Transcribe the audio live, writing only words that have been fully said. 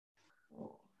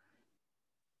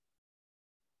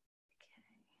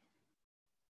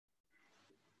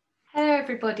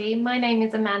everybody, my name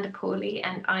is Amanda Pawley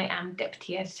and I am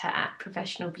Deputy Editor at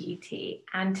Professional Beauty,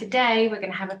 and today we're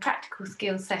going to have a practical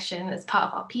skills session as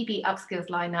part of our PB Upskills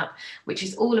lineup, which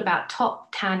is all about top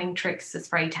tanning tricks for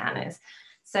spray tanners.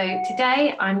 So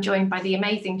today I'm joined by the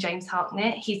amazing James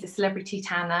Harknett. He's a celebrity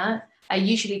tanner,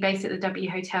 usually based at the W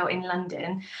Hotel in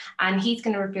London, and he's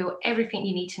going to reveal everything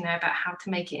you need to know about how to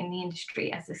make it in the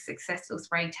industry as a successful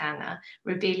spray tanner,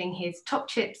 revealing his top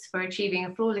tips for achieving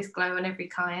a flawless glow on every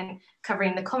client,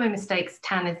 covering the common mistakes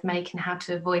tanners make and how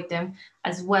to avoid them,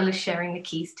 as well as sharing the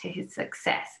keys to his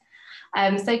success.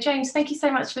 So James, thank you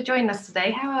so much for joining us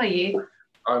today. How are you?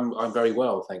 I'm very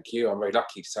well, thank you. I'm very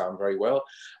lucky to say I'm very well.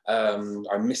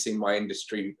 I'm missing my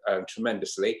industry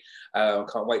tremendously. I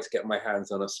can't wait to get my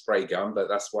hands on a spray gun, but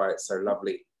that's why it's so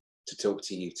lovely to talk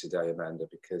to you today, Amanda,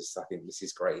 because I think this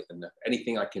is great. And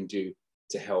anything I can do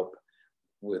to help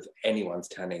with anyone's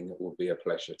tanning will be a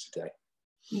pleasure today.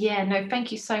 Yeah, no,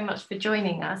 thank you so much for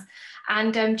joining us.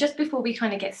 And just before we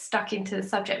kind of get stuck into the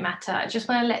subject matter, I just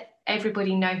want to let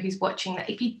everybody know who's watching that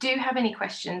if you do have any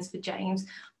questions for James,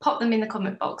 pop them in the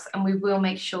comment box and we will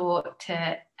make sure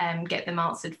to get them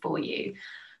answered for you.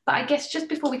 But I guess just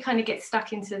before we kind of get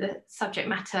stuck into the subject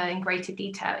matter in greater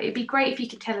detail, it'd be great if you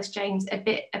could tell us, James, a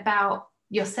bit about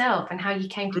yourself and how you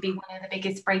came to be one of the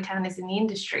biggest spray tanners in the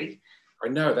industry. I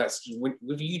know, that's,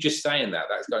 with you just saying that,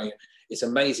 that's going, it's an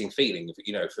amazing feeling,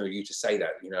 you know, for you to say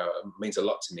that, you know, it means a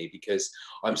lot to me because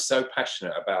I'm so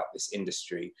passionate about this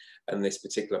industry and this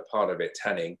particular part of it,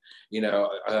 tanning. You know,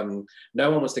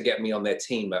 no one wants to get me on their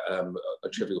team at a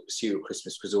Trivial Pursuit at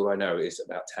Christmas because all I know is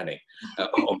about tanning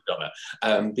on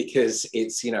Madonna, because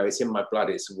it's, you know, it's in my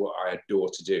blood, it's what I adore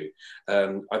to do.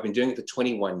 I've been doing it for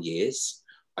 21 years.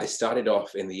 I started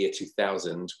off in the year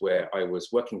 2000 where I was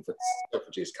working for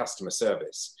Selfridges customer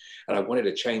service, and I wanted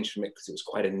to change from it because it was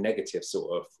quite a negative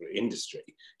sort of industry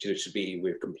to be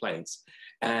with complaints.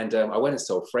 And I went and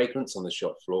sold fragrance on the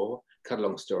shop floor, cut a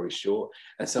long story short,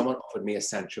 and someone offered me a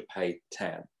Saint-Tropez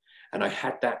tan. And I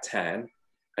had that tan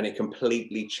and it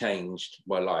completely changed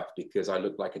my life because I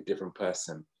looked like a different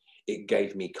person. It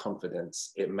gave me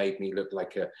confidence. It made me look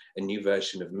like a new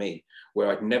version of me, where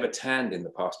I'd never tanned in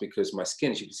the past because my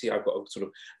skin, as you can see, I've got a sort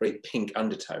of very pink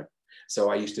undertone.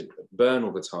 So I used to burn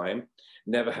all the time,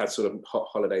 never had sort of hot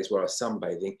holidays where I was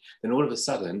sunbathing. Then all of a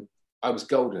sudden, I was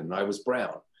golden, I was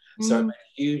brown. So it made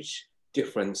a huge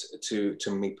difference to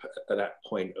me at that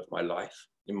point of my life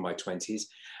in my 20s.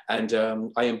 And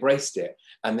I embraced it.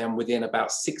 And then within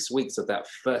about 6 weeks of that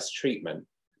first treatment,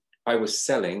 I was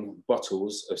selling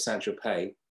bottles of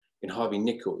Saint-Tropez in Harvey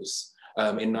Nichols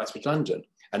in Knightsbridge, London.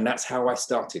 And that's how I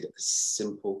started, as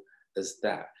simple as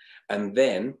that. And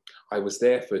then I was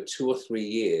there for 2 or 3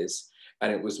 years,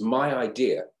 and it was my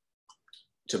idea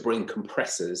to bring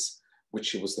compressors,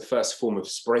 which was the first form of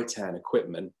spray tan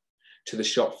equipment, to the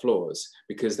shop floors,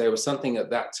 because there was something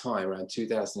at that time around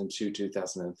 2002,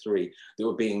 2003 that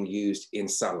were being used in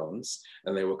salons,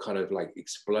 and they were kind of like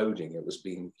exploding. It was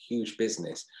being huge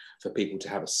business for people to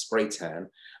have a spray tan.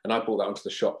 And I brought that onto the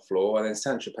shop floor, and then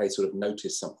Saint-Tropez sort of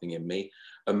noticed something in me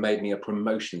and made me a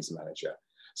promotions manager.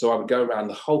 So I would go around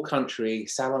the whole country,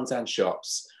 salons and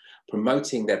shops,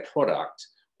 promoting their product,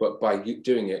 but by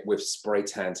doing it with spray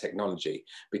tan technology,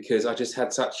 because I just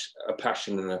had such a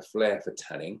passion and a flair for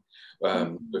tanning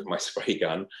with my spray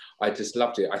gun. I just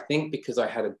loved it. I think because I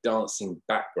had a dancing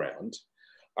background,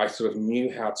 I sort of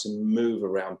knew how to move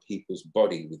around people's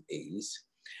body with ease.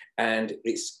 And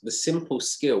it's the simple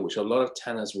skill, which a lot of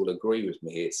tanners will agree with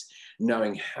me, it's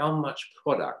knowing how much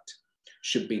product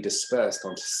should be dispersed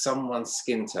onto someone's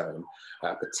skin tone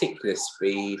at a particular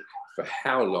speed, for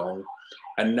how long,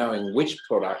 and knowing which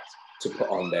product to put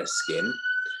on their skin,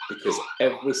 because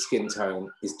every skin tone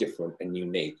is different and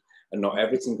unique, and not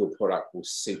every single product will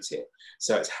suit it.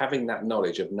 So it's having that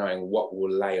knowledge of knowing what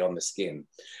will lay on the skin.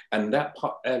 And that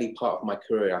early part of my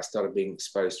career, I started being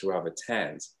exposed to other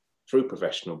tans through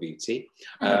Professional Beauty.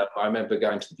 I remember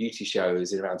going to the beauty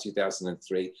shows in around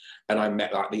 2003, and I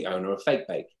met like the owner of Fake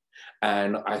Bake.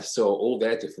 And I saw all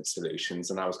their different solutions,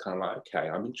 and I was kind of like, okay,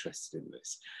 I'm interested in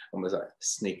this, and was like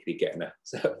sneakily getting a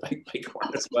big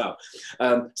one as well.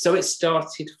 So it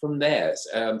started from there,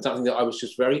 something that I was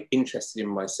just very interested in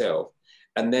myself,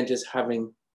 and then just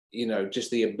having, you know,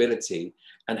 just the ability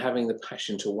and having the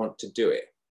passion to want to do it,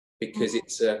 because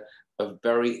it's a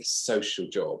very social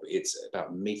job. It's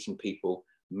about meeting people,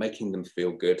 making them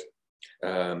feel good,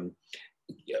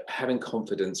 having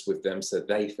confidence with them so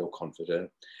they feel confident,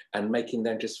 and making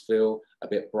them just feel a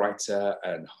bit brighter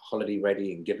and holiday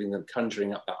ready, and giving them,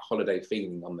 conjuring up that holiday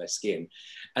feeling on their skin.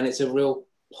 And it's a real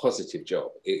positive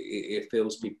job. It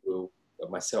fills people,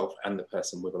 myself and the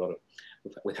person, with a lot of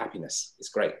with happiness. It's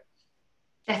great.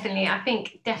 Definitely. I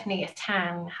think definitely a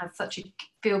tan has such a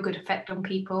feel-good effect on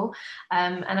people.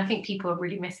 And I think people are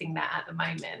really missing that at the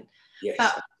moment. Yes,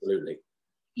 But absolutely.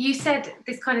 you said,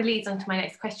 this kind of leads on to my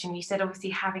next question. You said obviously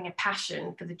having a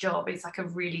passion for the job is like a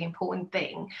really important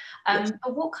thing. Yes.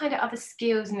 But what kind of other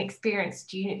skills and experience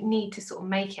do you need to sort of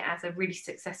make it as a really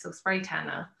successful spray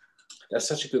tanner? That's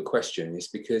such a good question. It's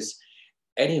because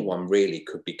anyone really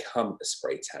could become a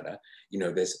spray tanner. You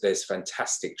know, there's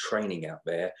fantastic training out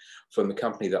there from the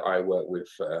company that I work with,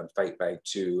 Fate Bag,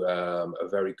 to a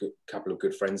very good couple of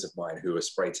good friends of mine who are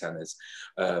spray tanners,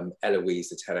 Eloise,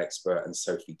 the tan expert, and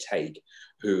Sophie Tague,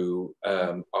 who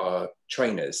are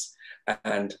trainers,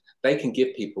 and they can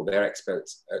give people their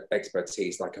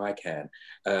expertise like I can.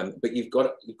 But you've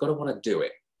got to want to do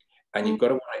it. And you've got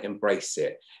to want to embrace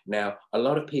it. Now, a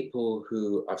lot of people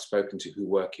who I've spoken to who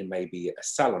work in maybe a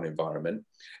salon environment,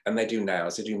 and they do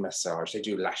nails, they do massage, they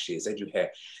do lashes, they do hair.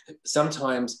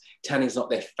 Sometimes tanning is not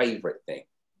their favorite thing.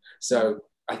 So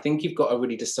I think you've got to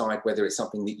really decide whether it's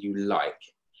something that you like.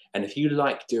 And if you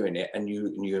like doing it and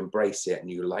you embrace it and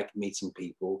you like meeting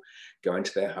people, going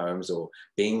to their homes or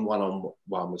being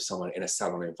one-on-one with someone in a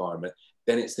salon environment,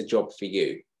 then it's the job for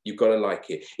you. You've got to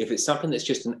like it. If it's something that's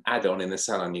just an add-on in the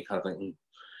salon, you kind of think,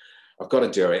 I've got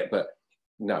to do it, but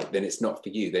no, then it's not for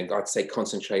you. Then I'd say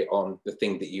concentrate on the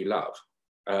thing that you love.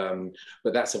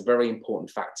 But that's a very important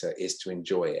factor, is to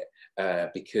enjoy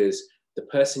it, because the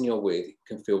person you're with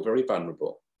can feel very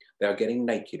vulnerable. They are getting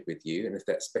naked with you, and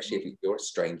especially if you're a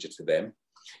stranger to them.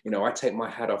 You know, I take my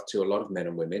hat off to a lot of men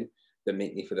and women that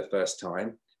meet me for the first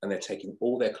time, and they're taking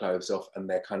all their clothes off and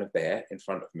they're kind of there in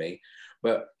front of me.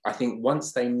 But I think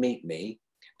once they meet me,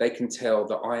 they can tell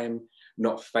that I am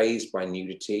not fazed by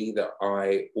nudity, that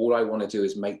all I want to do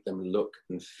is make them look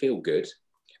and feel good.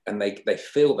 And they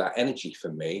feel that energy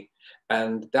from me,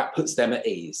 and that puts them at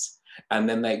ease. And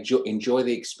then they enjoy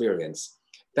the experience.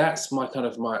 That's one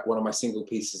of my single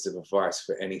pieces of advice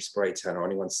for any spray tanner or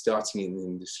anyone starting in the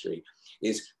industry,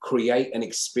 is create an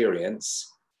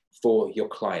experience for your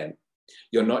client.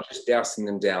 You're not just dousing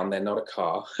them down. They're not a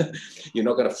car. You're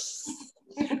not going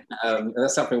to... and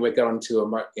that's something we're going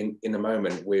to in a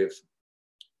moment with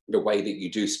the way that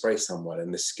you do spray someone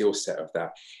and the skill set of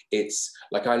that. It's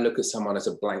like I look at someone as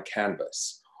a blank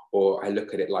canvas, or I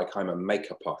look at it like I'm a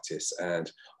makeup artist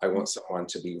and I want someone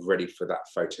to be ready for that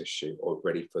photo shoot or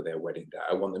ready for their wedding day.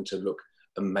 I want them to look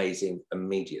amazing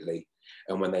immediately.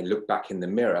 And when they look back in the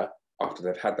mirror after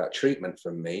they've had that treatment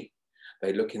from me,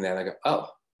 they look in there and they go, oh,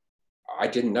 I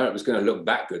didn't know it was going to look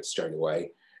that good straight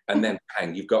away. And then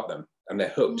bang, you've got them and they're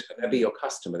hooked. And they'll be your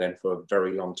customer then for a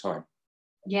very long time.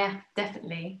 Yeah,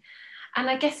 definitely. And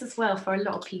I guess as well, for a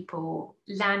lot of people,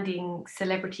 landing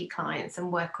celebrity clients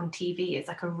and work on TV is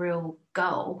like a real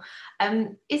goal.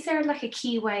 Is there like a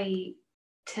key way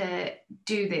to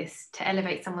do this, to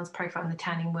elevate someone's profile in the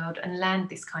tanning world and land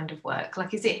this kind of work?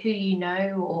 Like, is it who you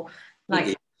know, or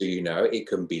like... Do you know? It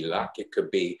can be luck. It could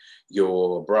be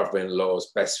your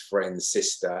brother-in-law's best friend's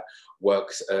sister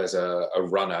works as a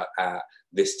runner at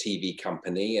this TV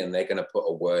company and they're going to put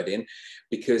a word in.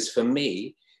 Because for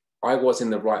me, I was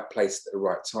in the right place at the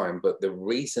right time. But the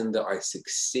reason that I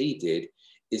succeeded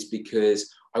is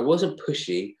because I wasn't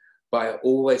pushy, but I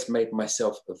always made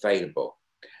myself available.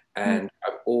 And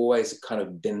I've always kind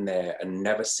of been there and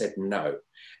never said no.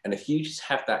 And if you just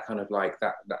have that kind of like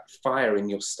that fire in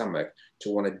your stomach to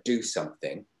want to do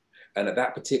something, and at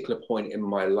that particular point in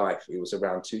my life, it was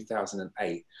around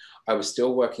 2008, I was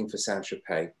still working for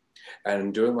Saint-Tropez,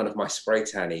 and during one of my spray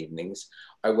tan evenings,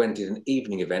 I went to an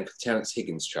evening event for Terence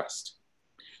Higgins Trust.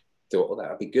 Thought, well, that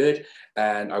would be good.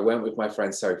 And I went with my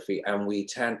friend Sophie and we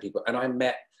tanned people. And I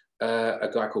met a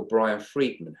guy called Brian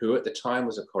Friedman, who at the time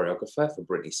was a choreographer for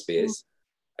Britney Spears,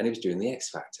 and he was doing the X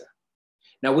Factor.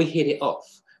 Now we hit it off,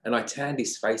 and I tanned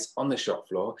his face on the shop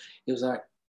floor. He was like,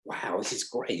 wow, this is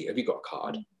great. Have you got a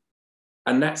card?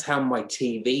 And that's how my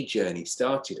TV journey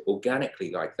started,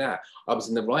 organically like that. I was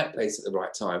in the right place at the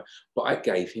right time, but I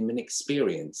gave him an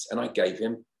experience and I gave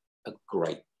him a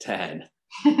great tan.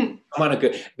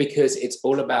 Because it's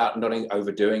all about not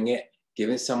overdoing it,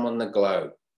 giving someone the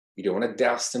glow. You don't want to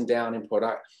douse them down in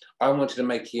product. I wanted to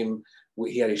make him,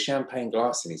 he had his champagne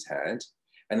glass in his hand,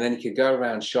 and then he could go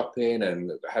around shopping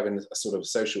and having a sort of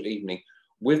social evening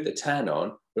with the tan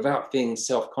on without being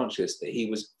self-conscious that he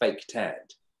was fake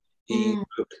tanned. He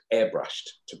looked airbrushed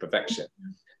to perfection.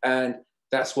 And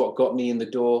that's what got me in the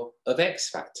door of X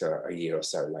Factor a year or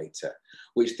so later,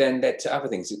 which then led to other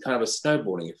things. It's kind of a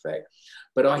snowballing effect.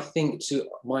 But I think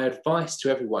my advice to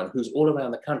everyone who's all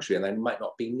around the country and they might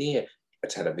not be near a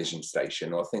television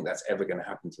station or think that's ever going to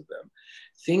happen to them,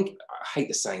 I hate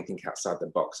the saying, think outside the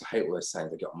box. I hate all those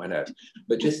sayings, they get on my nerves.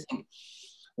 But just think,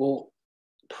 Well,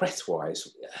 press-wise,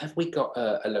 have we got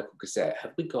a local gazette?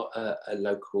 Have we got a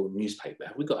local newspaper?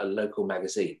 Have we got a local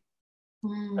magazine?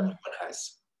 Mm. Everyone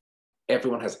has.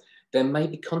 Everyone has. Then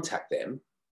maybe contact them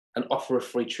and offer a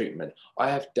free treatment. I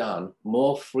have done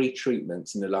more free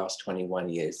treatments in the last 21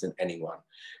 years than anyone,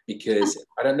 because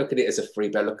I don't look at it as a free,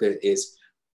 but I look at it as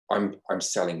I'm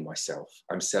selling myself.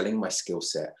 I'm selling my skill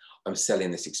set. I'm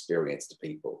selling this experience to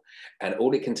people. And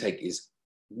all it can take is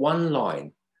one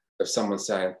line of someone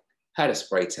saying, had a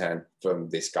spray tan from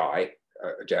this guy,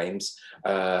 James.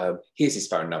 Here's his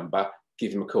phone number.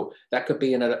 Give him a call. That could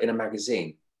be in a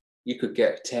magazine. You could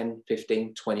get 10,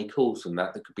 15, 20 calls from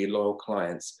that. That could be loyal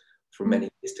clients for many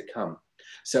years to come.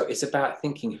 So it's about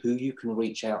thinking who you can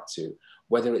reach out to,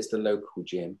 whether it's the local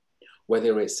gym,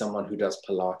 whether it's someone who does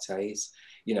Pilates,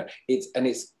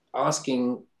 it's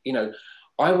asking,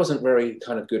 I wasn't very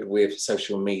kind of good with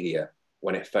social media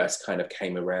when it first kind of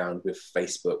came around with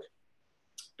Facebook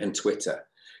and Twitter,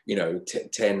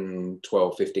 10,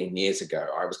 12, 15 years ago.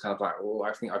 I was kind of like, oh,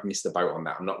 I think I've missed the boat on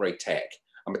that. I'm not very tech.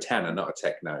 I'm a tanner, not a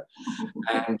techno.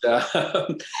 And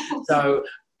so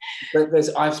but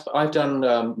I've done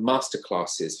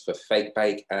masterclasses for Fake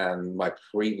Bake and my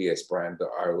previous brand that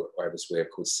I was with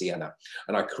called Sienna,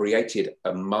 and I created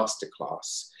a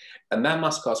masterclass. And that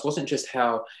masterclass wasn't just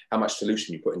how much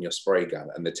solution you put in your spray gun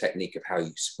and the technique of how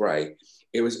you spray.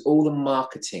 It was all the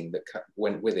marketing that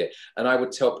went with it. And I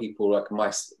would tell people like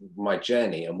my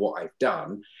journey and what I've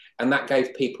done, and that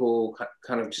gave people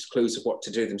kind of just clues of what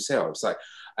to do themselves. Like,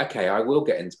 okay, I will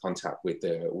get into contact with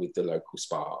the local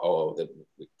spa, or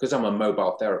because I'm a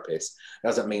mobile therapist,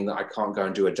 doesn't mean that I can't go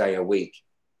and do a day a week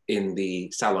in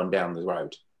the salon down the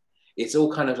road. It's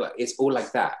all kind of like, it's all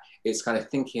like that. It's kind of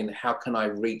thinking, how can I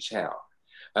reach out?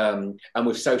 And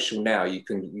with social now, you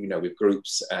can, with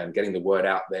groups and getting the word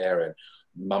out there, and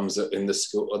mums in the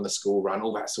school, on the school run,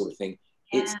 all that sort of thing.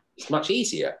 Yeah. It's much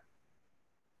easier.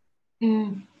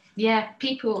 Yeah,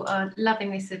 people are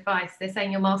loving this advice. They're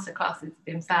saying your masterclasses have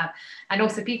been fab. And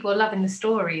also people are loving the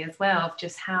story as well of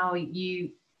just how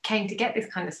you came to get this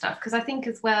kind of stuff. Because I think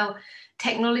as well,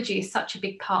 technology is such a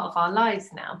big part of our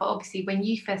lives now. But obviously when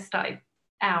you first started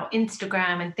out,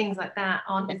 Instagram and things like that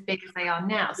aren't as big as they are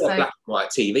now. So black and white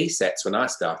TV sets when I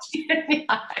started.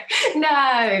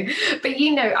 No, but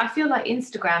I feel like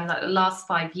Instagram, like the last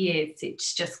 5 years,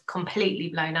 it's just completely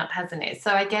blown up, hasn't it?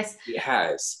 So I guess it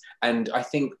has. And I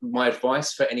think my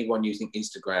advice for anyone using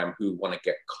Instagram who want to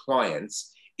get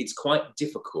clients, it's quite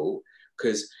difficult,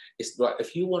 because it's like,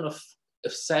 if you want to,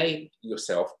 say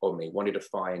yourself or me wanted to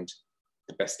find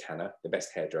the best tanner, the best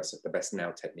hairdresser, the best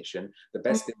nail technician, the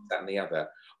best this, that, and the other,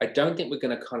 I don't think we're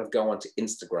going to kind of go onto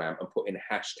Instagram and put in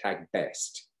hashtag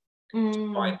best to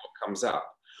find what comes up.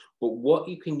 But what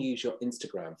you can use your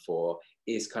Instagram for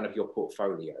is kind of your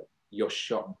portfolio, your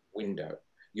shop window,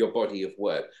 your body of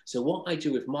work. So what I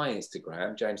do with my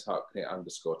Instagram, James Harknett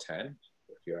 _tan,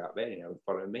 if you're out there,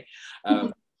 following me,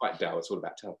 quite dull, it's all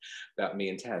about me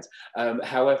and tans.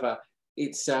 However,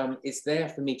 it's there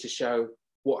for me to show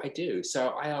what I do. So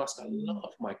I ask a lot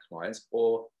of my clients,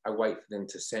 or I wait for them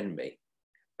to send me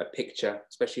a picture,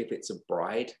 especially if it's a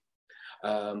bride.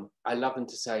 I love them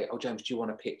to say, oh, James, do you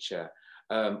want a picture?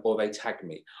 Or they tag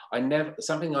me.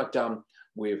 Something I've done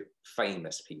with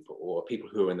famous people or people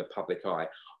who are in the public eye,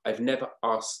 I've never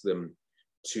asked them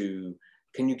to,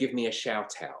 can you give me a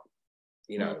shout out?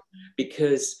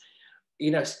 Because,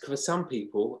 for some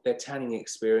people, their tanning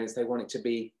experience, they want it to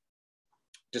be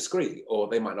discreet, or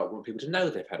they might not want people to know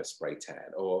they've had a spray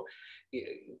tan, or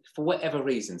for whatever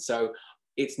reason. So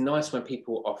it's nice when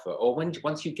people offer, or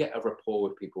once you get a rapport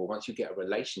with people, once you get a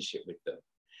relationship with them,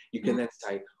 you can then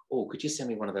say, oh, could you send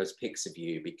me one of those pics of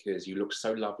you, because you look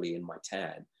so lovely in my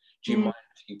tan. Do you mind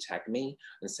if you tag me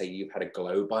and say you've had a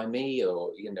glow by me,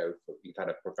 or you've had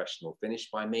a professional finish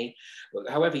by me?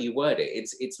 However you word it,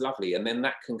 it's lovely. And then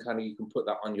that can you can put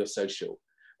that on your social,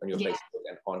 on your Facebook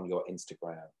and on your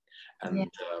Instagram, and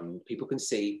people can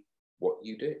see what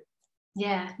you do.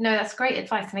 Yeah, no, that's great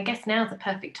advice. And I guess now's the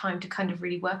perfect time to kind of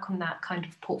really work on that kind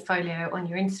of portfolio on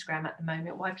your Instagram at the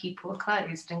moment, while people are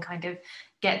closed, and kind of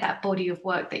get that body of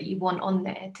work that you want on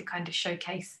there to kind of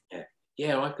showcase.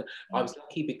 Yeah, I was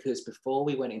lucky, because before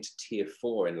we went into Tier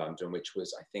 4 in London, which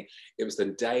was, I think, it was the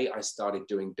day I started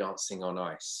doing dancing on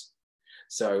ice.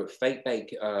 So Fake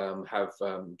Bake I've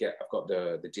got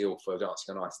the deal for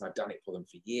dancing on ice, and I've done it for them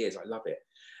for years. I love it.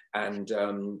 And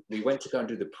we went to go and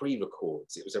do the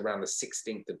pre-records. It was around the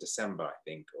 16th of December, I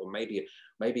think, or maybe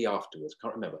afterwards,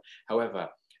 can't remember. However,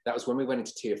 that was when we went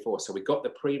into Tier 4. So we got the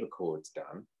pre-records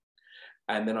done.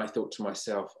 And then I thought to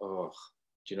myself, oh,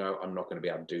 I'm not going to be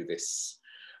able to do this.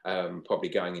 Probably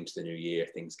going into the new year,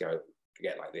 things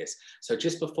get like this. So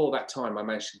just before that time, I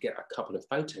managed to get a couple of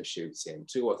photo shoots in,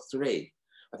 2 or 3.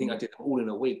 I think I did them all in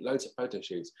a week, loads of photo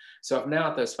shoots. So I've now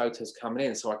had those photos coming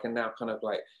in, so I can now kind of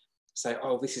like say,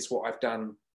 oh, this is what I've done.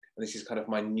 And this is kind of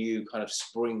my new kind of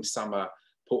spring, summer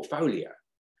portfolio.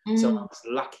 So I was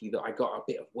lucky that I got a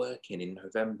bit of work in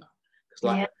November. Because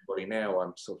like everybody now,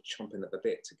 I'm sort of chomping at the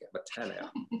bit to get my tan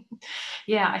out.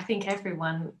 Yeah, I think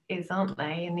everyone is, aren't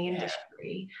they, in the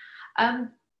industry? And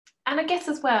I guess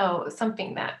as well,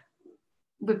 something that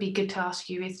would be good to ask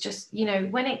you is just, you know,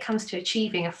 when it comes to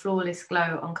achieving a flawless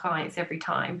glow on clients every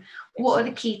time, what are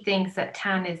the key things that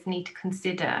tanners need to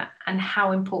consider, and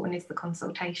how important is the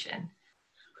consultation?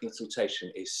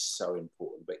 Consultation is so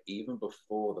important, but even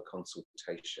before the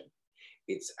consultation,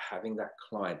 it's having that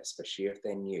client, especially if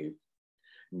they're new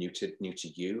to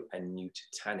you and new to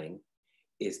tanning,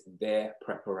 is their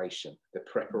preparation, the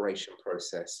preparation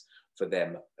process for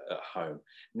them at home.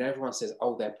 Now everyone says,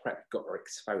 oh, they're prepped, got to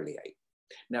exfoliate.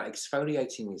 Now,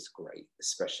 exfoliating is great,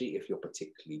 especially if you're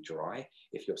particularly dry,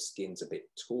 if your skin's a bit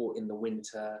taut in the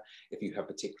winter, if you have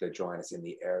particular dryness in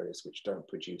the areas which don't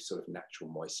produce sort of natural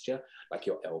moisture, like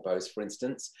your elbows, for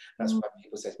instance. That's why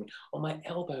people say to me, oh, my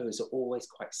elbows are always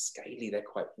quite scaly, they're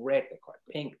quite red, they're quite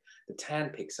pink. The tan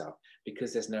picks up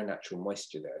because there's no natural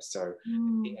moisture there. So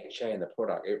the DHA in the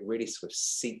product, it really sort of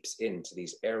seeps into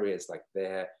these areas like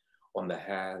there, on the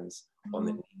hands, on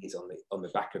the knees, on the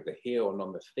back of the heel, and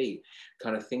on the feet.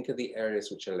 Kind of think of the areas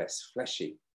which are less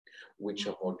fleshy, which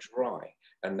are more dry,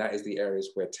 and that is the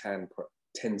areas where tan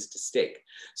tends to stick.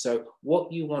 So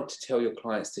what you want to tell your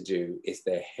clients to do is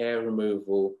their hair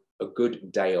removal a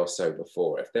good day or so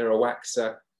before. If they're a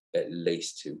waxer, at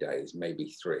least 2 days,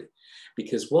 maybe 3,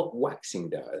 because what waxing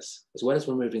does, as well as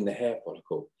removing the hair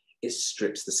follicle, it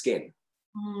strips the skin.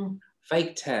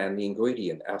 Fake tan, the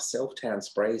ingredient, our self-tan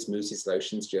sprays, mousses,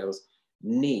 lotions, gels,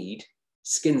 need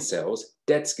skin cells,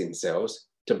 dead skin cells,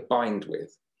 to bind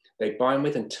with. They bind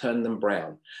with and turn them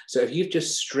brown. So if you've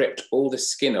just stripped all the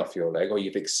skin off your leg, or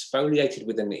you've exfoliated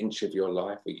within an inch of your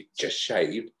life, or you've just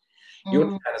shaved, your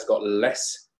tan has got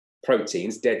less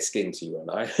proteins, dead skin to you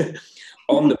and I,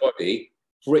 on the body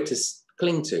for it to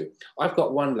cling to. I've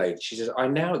got one lady, she says, I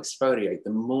now exfoliate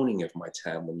the morning of my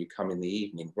tan when you come in the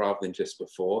evening rather than just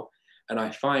before. And I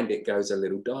find it goes a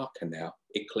little darker now.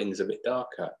 It clings a bit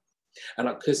darker. And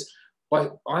because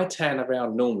I tan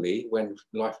around normally when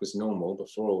life was normal,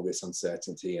 before all this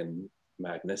uncertainty and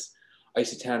madness, I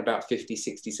used to tan about 50,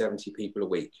 60, 70 people a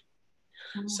week.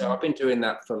 So I've been doing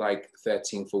that for like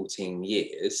 13, 14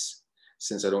 years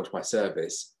since I launched my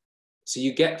service. So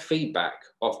you get feedback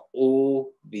of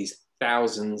all these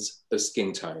thousands of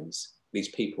skin tones, these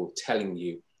people telling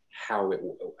you how it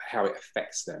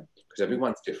affects them, because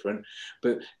everyone's different.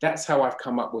 But that's how I've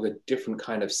come up with a different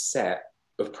kind of set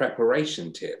of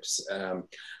preparation tips,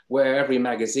 where every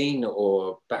magazine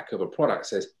or back of a product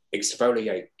says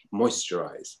exfoliate,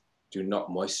 moisturize. Do not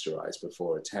moisturize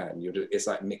before a tan. It's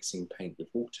like mixing paint with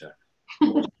water.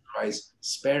 Moisturize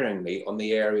sparingly on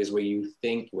the areas where you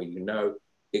think, where you know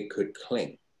it could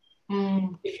cling.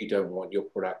 If you don't want your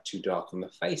product too dark on the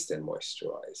face, then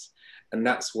moisturize. And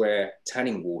that's where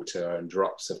tanning water and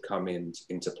drops have come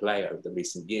into play over the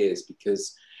recent years,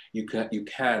 because you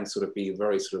can sort of be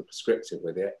very sort of prescriptive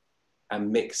with it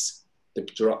and mix the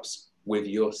drops with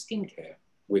your skincare,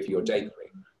 with your day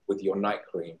cream, with your night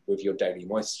cream, with your daily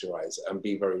moisturizer, and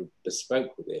be very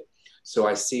bespoke with it. So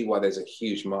I see why there's a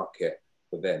huge market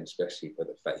for them, especially for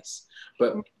the face.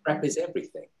 But prep is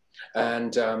everything.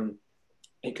 And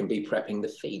it can be prepping the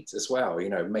feet as well, you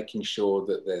know, making sure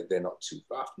that they're not too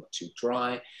rough, not too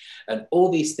dry. And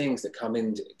all these things that come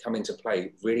into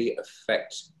play really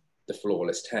affect the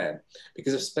flawless tan.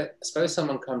 Because suppose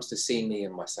someone comes to see me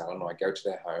in my salon, or I go to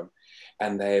their home,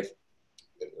 and they've,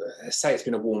 say it's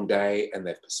been a warm day and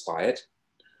they've perspired,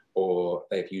 or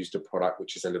they've used a product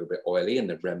which is a little bit oily and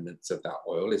the remnants of that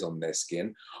oil is on their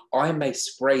skin. I may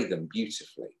spray them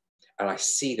beautifully and I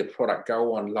see the product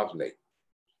go on lovely.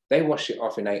 They wash it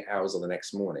off in 8 hours or the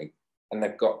next morning and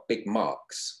they've got big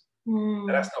marks. And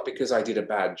that's not because I did a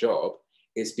bad job.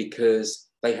 It's because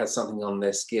they had something on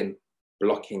their skin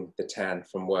blocking the tan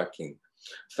from working.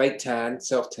 Fake tan,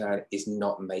 self-tan is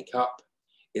not makeup.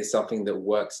 It's something that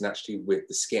works naturally with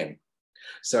the skin.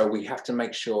 So we have to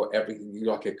make sure everything, you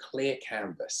like a clear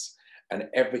canvas, and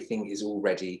everything is all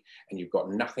ready and you've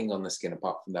got nothing on the skin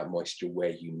apart from that moisture where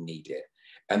you need it.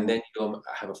 And then you'll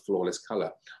have a flawless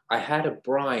color. I had a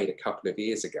bride a couple of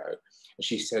years ago, and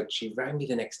she said, she rang me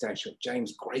the next day and she said,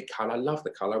 James, great color, I love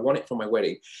the color, I want it for my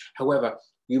wedding. However,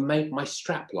 you made my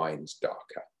strap lines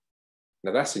darker.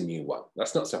 Now that's a new one.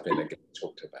 That's not something that gets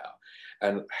talked about.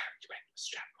 And you made my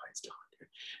strap lines darker.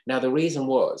 Now the reason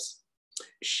was,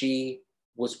 she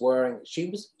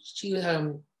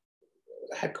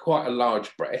had quite a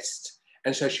large breast,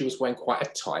 and so she was wearing quite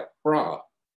a tight bra.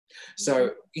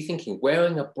 So you're thinking,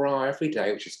 wearing a bra every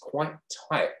day, which is quite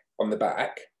tight on the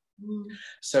back.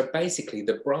 So basically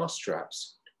the bra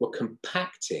straps were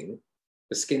compacting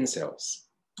the skin cells.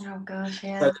 Oh gosh,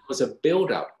 yeah. So there was a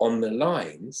buildup on the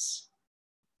lines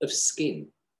of skin.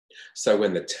 So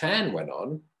when the tan went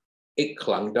on, it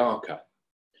clung darker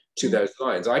to those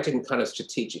lines. I didn't kind of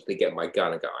strategically get my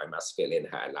gun and go, I must fill in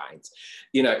her lines.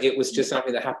 You know, it was just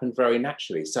something that happened very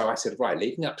naturally. So I said, right,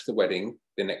 leading up to the wedding,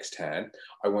 the next tan,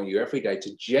 I want you every day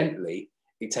to gently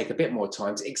take a bit more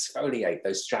time to exfoliate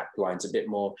those strap lines a bit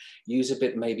more, use a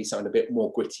bit, maybe something a bit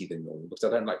more gritty than normal, because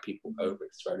I don't like people over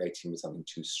exfoliating with something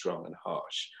too strong and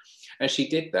harsh. And she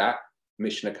did that,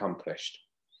 mission accomplished.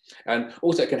 And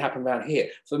also it can happen around here.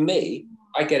 For me,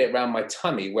 I get it around my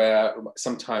tummy, where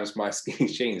sometimes my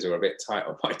skinny jeans are a bit tight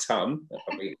on my tum.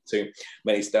 I've eaten too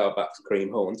many Starbucks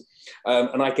cream horns.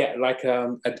 And I get like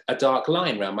a dark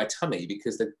line around my tummy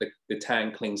because the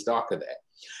tan clings darker there.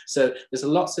 So there's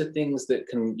lots of things that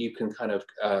you can kind of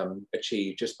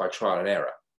achieve just by trial and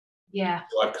error. Yeah.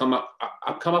 So I've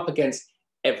come up against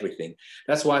everything.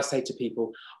 That's why I say to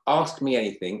people, ask me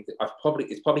anything.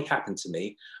 It's probably happened to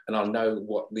me, and I'll know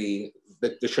what the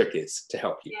trick is to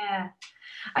help you. Yeah,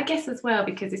 I guess as well,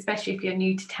 because especially if you're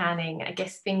new to tanning, I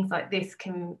guess things like this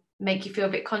can make you feel a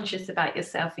bit conscious about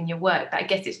yourself and your work. But I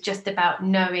guess it's just about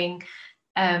knowing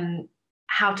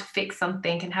how to fix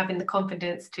something and having the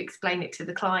confidence to explain it to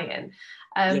the client.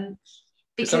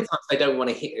 Because sometimes they don't want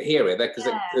to hear it, because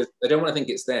they don't want to think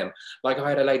it's them. Like I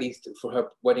had a lady for her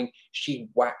wedding, she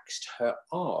waxed her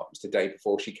arms the day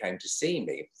before she came to see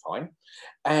me, fine.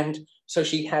 And so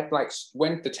she had, like,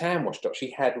 when the tan washed up,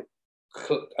 she had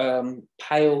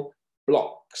pale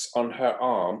blocks on her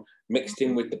arm mixed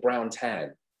in with the brown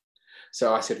tan.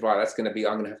 So I said, right, I'm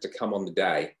going to have to come on the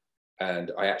day.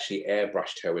 And I actually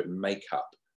airbrushed her with makeup,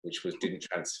 which didn't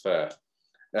transfer.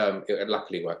 It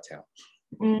luckily worked out.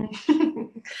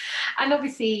 And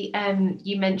obviously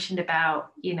you mentioned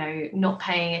about, you know, not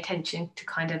paying attention to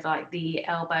kind of like the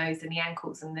elbows and the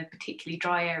ankles and the particularly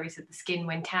dry areas of the skin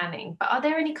when tanning, but are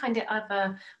there any kind of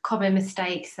other common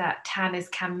mistakes that tanners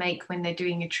can make when they're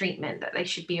doing a treatment that they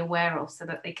should be aware of so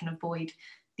that they can avoid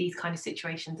these kind of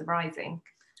situations arising?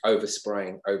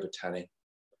 Overspraying, over tanning,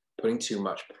 putting too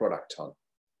much product on.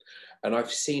 And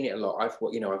I've seen it a lot. I've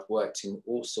worked in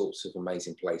all sorts of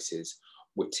amazing places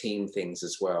with team things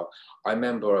as well. I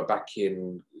remember back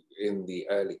in the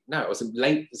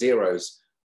late zeros,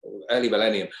 early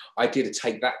millennium, I did a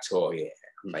Take That tour. Yeah,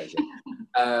 amazing.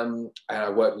 And I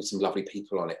worked with some lovely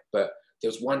people on it. But there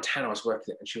was one tan I was working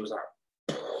with, and she was like,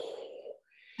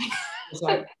 it was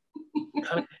like,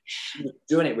 she was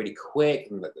doing it really quick,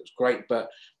 and it was great, but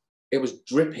it was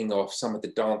dripping off some of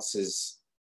the dancers'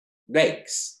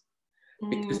 legs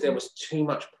because there was too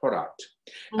much product.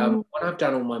 When I've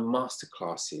done all my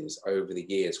masterclasses over the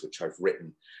years, which I've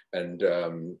written and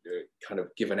kind of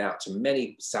given out to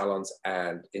many salons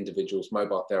and individuals,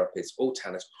 mobile therapists, all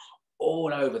tanners,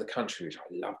 all over the country, which I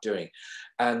love doing.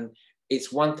 And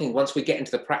it's one thing, once we get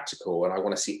into the practical and I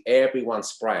want to see everyone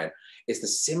spraying, it's the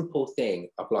simple thing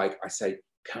of, like, I say,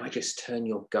 can I just turn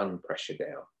your gun pressure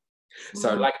down?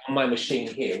 So like on my machine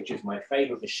here, which is my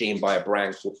favorite machine by a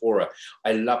brand called Aura.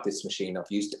 I love this machine. I've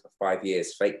used it for 5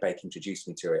 years. Fake Bake introduced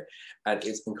me to it, and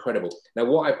it's incredible. Now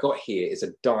what I've got here is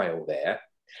a dial there,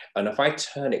 and if I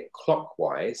turn it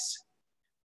clockwise,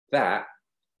 that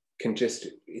can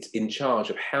it's in charge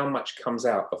of how much comes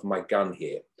out of my gun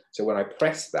here. So when I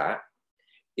press that,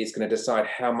 it's going to decide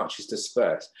how much is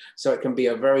dispersed. So it can be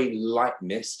a very light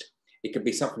mist. It could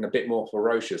be something a bit more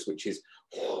ferocious, which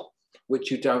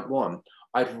you don't want.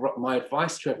 My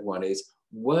advice to everyone is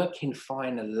work in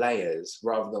finer layers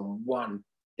rather than one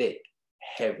thick,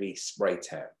 heavy spray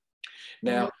tan.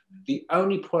 Now, the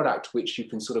only product which you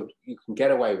can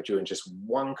get away with doing just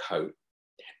one coat,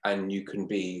 and you can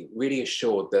be really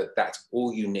assured that that's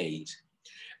all you need,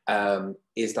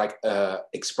 is like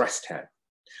Express Tan.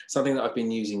 Something that I've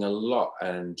been using a lot,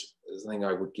 and something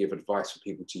I would give advice for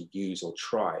people to use or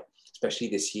try, especially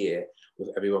this year with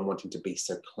everyone wanting to be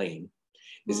so clean,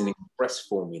 is an express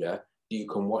formula that you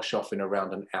can wash off in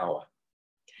around an hour.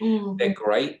 They're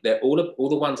great. They're all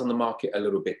the ones on the market are a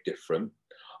little bit different.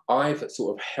 I've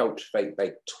sort of helped Fake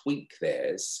Bake tweak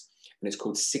theirs, and it's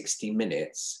called 60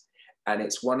 Minutes. And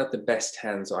it's one of the best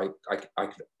tans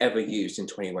I've ever used in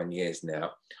 21 years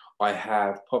now. I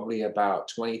have probably about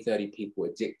 20, 30 people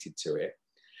addicted to it.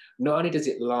 Not only does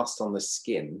it last on the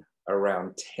skin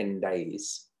around 10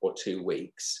 days or 2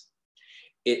 weeks,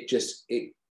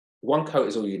 one coat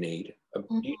is all you need. a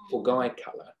beautiful guide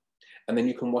color, and then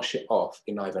you can wash it off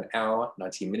in either an hour,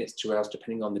 90 minutes, 2 hours,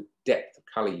 depending on the depth of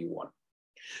color you want.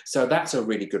 So that's a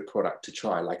really good product to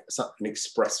try, like an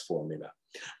express formula.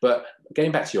 But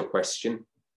getting back to your question,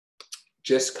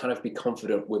 just kind of be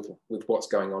confident with what's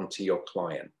going on to your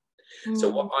client. So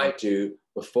what I do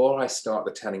before I start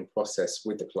the tanning process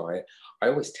with the client, I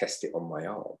always test it on my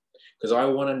arm, because I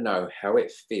want to know how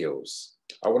it feels.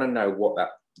 I want to know what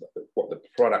the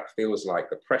product feels like,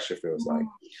 the pressure feels like,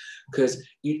 because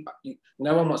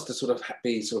no one wants to sort of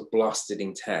be sort of blasted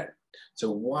in tan.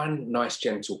 So one nice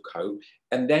gentle coat,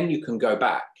 and then you can go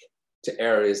back to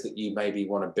areas that you maybe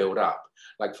want to build up.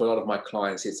 Like for a lot of my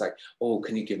clients, it's like, oh,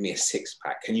 can you give me a six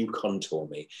pack? Can you contour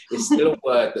me? It's still a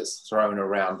word that's thrown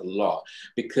around a lot,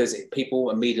 because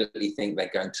people immediately think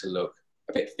they're going to look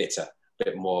a bit fitter, a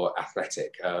bit more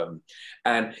athletic.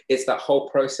 And it's that whole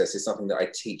process is something that I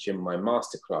teach in my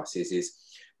masterclasses, is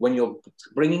when you're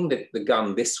bringing the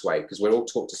gun this way, because we're all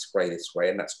taught to spray this way,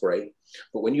 and that's great.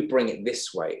 But when you bring it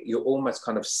this way, you're almost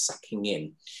kind of sucking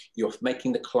in. You're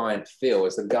making the client feel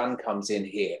as the gun comes in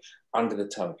here, under the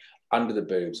tongue, under the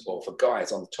boobs, or for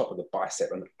guys on the top of the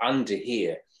bicep and under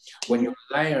here. When you're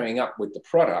layering up with the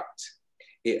product,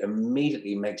 it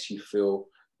immediately makes you feel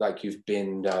like you've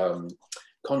been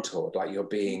contoured, like you're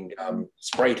being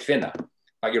sprayed thinner,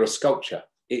 like you're a sculpture.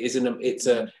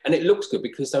 And it looks good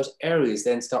because those areas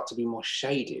then start to be more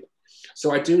shaded.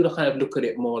 So I do kind of look at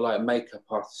it more like makeup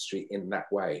artistry in that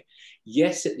way.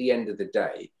 Yes, at the end of the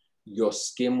day, your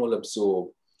skin will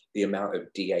absorb the amount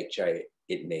of DHA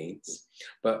it needs,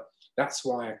 but that's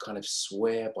why I kind of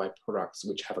swear by products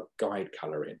which have a guide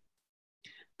color in.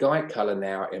 Guide color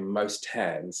now in most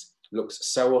tans looks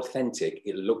so authentic,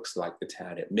 it looks like the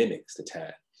tan, it mimics the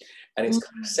tan. And it's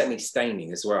kind of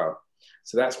semi-staining as well.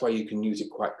 So that's why you can use it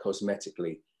quite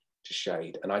cosmetically to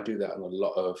shade. And I do that on a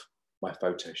lot of my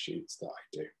photo shoots that I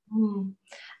do.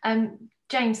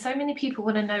 James, so many people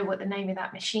want to know what the name of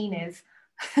that machine is.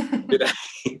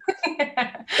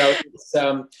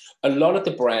 So a lot of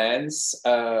the brands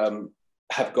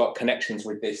have got connections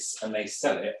with this, and they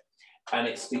sell it, and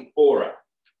it's the Aura.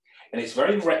 And it's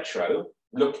very retro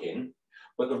looking,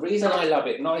 but the reason I love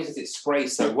it, not only does it spray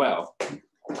so well,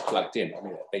 plugged in,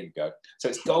 there you go. So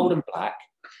it's gold and black,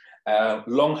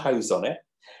 long hose on it,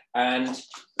 and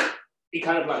it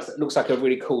kind of looks like a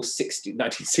really cool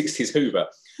 1960s Hoover.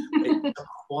 It's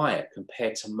quiet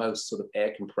compared to most sort of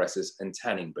air compressors and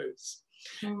tanning booths.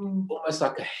 Almost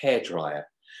like a hairdryer.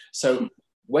 So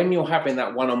when you're having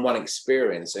that one-on-one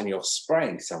experience and you're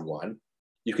spraying someone,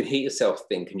 you can hear yourself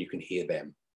think and you can hear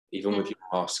them, even with your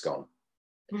mask on.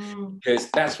 Because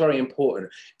that's very important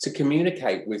to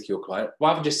communicate with your client,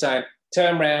 rather than just saying,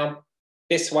 turn around,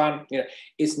 this one,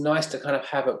 it's nice to kind of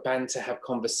have a banter, have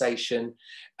conversation,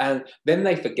 and then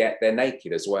they forget they're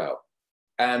naked as well.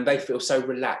 And they feel so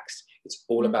relaxed. It's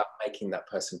all about making that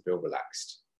person feel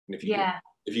relaxed. And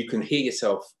if you can hear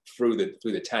yourself through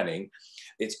the tanning,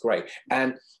 it's great.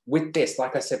 And with this,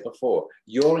 like I said before,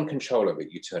 you're in control of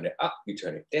it. You turn it up, you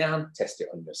turn it down, test it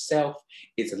on yourself.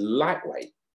 It's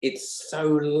lightweight. It's so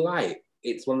light.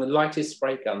 It's one of the lightest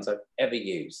spray guns I've ever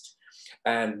used.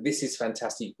 And this is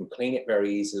fantastic. You can clean it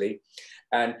very easily.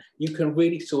 And you can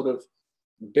really sort of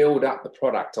build up the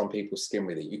product on people's skin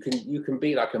with it. You can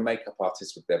be like a makeup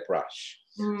artist with their brush.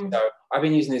 So I've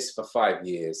been using this for 5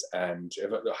 years, and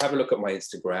have a look at my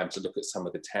Instagram to look at some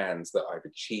of the tans that I've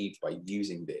achieved by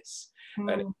using this.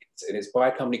 And it's by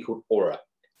a company called Aura,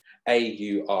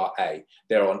 A-U-R-A.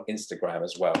 They're on Instagram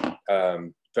as well.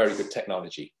 Very good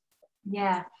technology.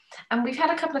 Yeah, and we've had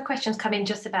a couple of questions come in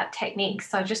just about techniques,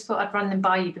 so I just thought I'd run them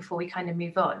by you before we kind of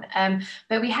move on.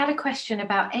 But we had a question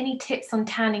about any tips on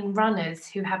tanning runners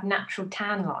who have natural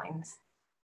tan lines.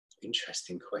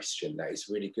 Interesting question. That is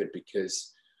really good,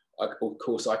 because of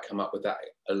course I come up with that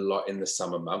a lot in the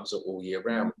summer months or all year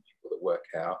round with people that work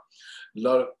out. A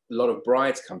lot of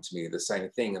brides come to me with the same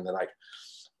thing, and they're like,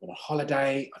 I'm on a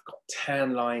holiday, I've got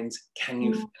tan lines, can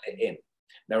you fill it in?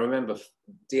 Now remember,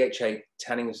 DHA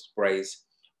tanning sprays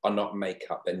are not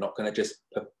makeup. They're not going to just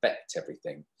perfect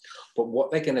everything. But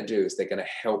what they're going to do is they're going to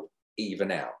help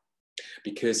even out.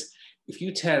 Because if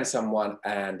you tan someone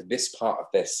and this part of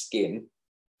their skin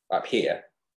up here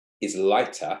is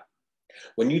lighter,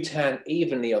 when you tan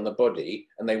evenly on the body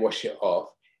and they wash it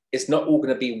off, it's not all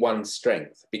going to be one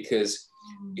strength, because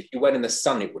if you went in the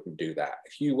sun, it wouldn't do that.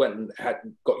 If you went and had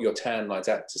got your tan lines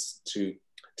out to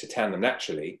tan them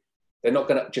naturally, they're not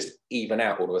going to just even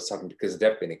out all of a sudden because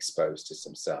they've been exposed to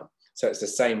some sun. So it's the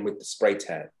same with the spray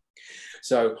tan.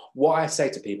 So what I say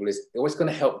to people is, what's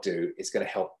going to help do is going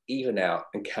to help even out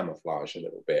and camouflage a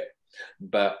little bit.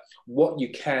 But what you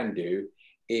can do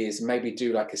is maybe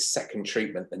do like a second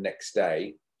treatment the next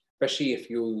day, especially if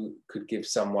you could give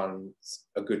someone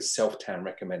a good self-tan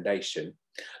recommendation,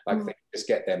 like they just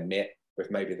get their mitt with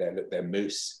maybe their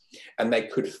mousse, and they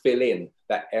could fill in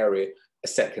that area a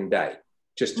second day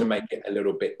just to make it a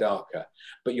little bit darker.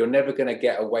 But you're never going to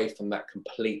get away from that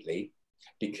completely,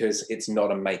 because it's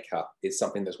not a makeup. It's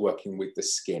something that's working with the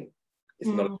skin.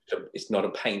 It's not a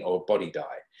paint or a body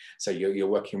dye. So you're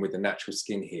working with the natural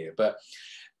skin here. But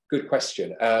good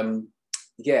question.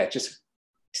 Yeah, just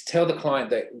tell the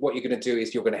client that what you're going to do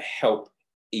is you're going to help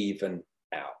even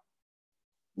out.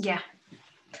 Yeah.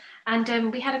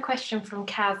 And we had a question from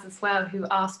Kaz as well, who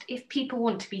asked, if people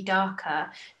want to be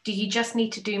darker, do you just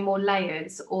need to do more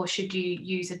layers, or should you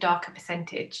use a darker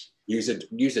percentage? Use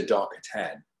a darker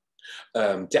tan.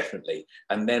 Definitely,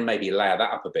 and then maybe layer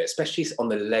that up a bit, especially on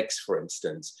the legs, for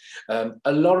instance.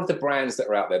 A lot of the brands that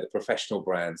are out there, the professional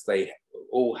brands, they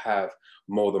all have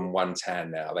more than one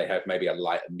tan now. They have maybe a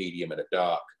light, a medium, and a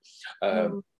dark.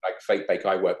 Like Fake Bake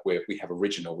I work with, we have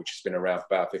Original, which has been around for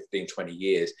about 15, 20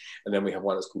 years, and then we have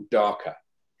one that's called Darker,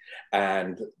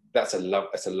 and that's a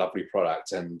lovely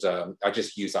product. And I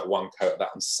just use that one coat of that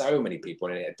on so many people,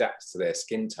 and it adapts to their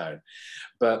skin tone.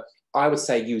 But I would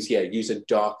say use a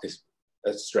darker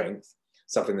strength,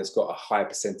 something that's got a higher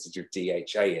percentage of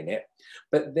DHA in it.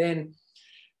 But then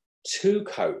 2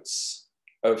 coats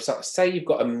of, say you've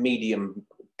got a medium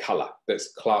color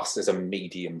that's classed as a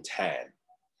medium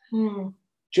tan.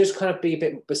 Just kind of be a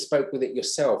bit bespoke with it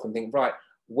yourself and think, right,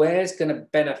 where's going to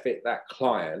benefit that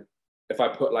client if I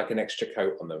put like an extra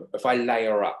coat on them, if I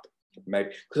layer up, maybe,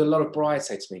 because a lot of brides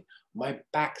say to me, my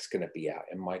back's going to be out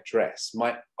in my dress,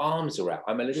 my arms are out,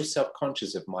 I'm a little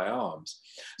self-conscious of my arms.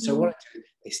 So what I do,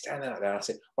 they stand out there and I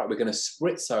say, right, we're going to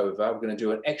spritz over, we're going to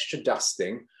do an extra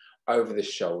dusting over the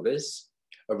shoulders,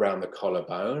 around the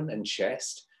collarbone and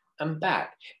chest and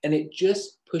back, and it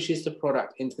just pushes the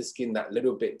product into the skin that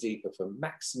little bit deeper for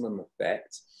maximum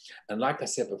effect. And like I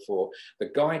said before,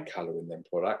 the guide color in them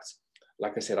products,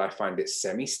 like I said, I find it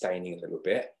semi-staining a little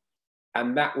bit,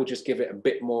 and that will just give it a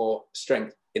bit more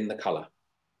strength in the color.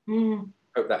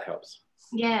 Hope that helps.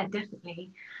 Yeah,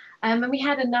 definitely. And we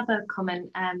had another comment,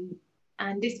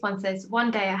 and this one says,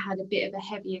 one day I had a bit of a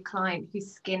heavier client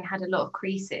whose skin had a lot of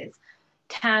creases.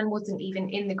 Tan wasn't even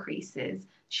in the creases.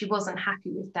 She wasn't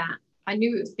happy with that. I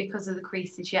knew it was because of the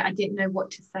creases, yet I didn't know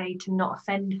what to say to not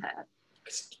offend her.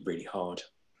 It's really hard.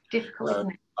 Difficult,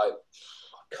 isn't it? I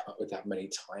come up with that many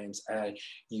times, and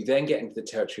you then get into the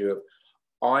territory of,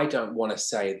 I don't want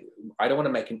to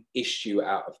make an issue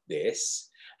out of this.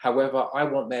 However, I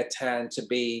want their tan to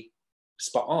be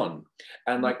spot on.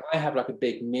 And like, I have like a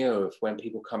big mirror of when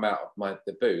people come out of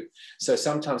the booth. So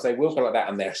sometimes they will go like that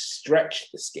and they'll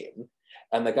stretch the skin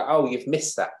and they go, oh, you've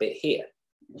missed that bit here.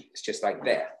 It's just like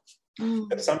there.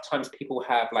 But sometimes people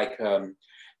have like,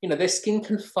 their skin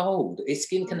can fold, their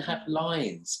skin can have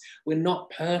lines. We're not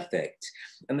perfect.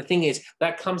 And the thing is,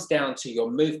 that comes down to your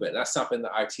movement. That's something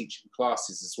that I teach in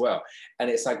classes as well. And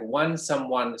it's like when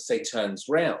someone, say, turns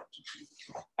round,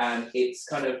 and it's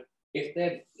kind of, if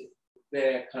their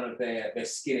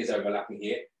skin is overlapping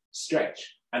here,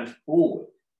 stretch and forward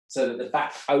so that the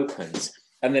back opens.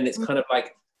 And then it's kind of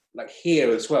like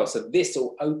here as well. So this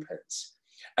all opens.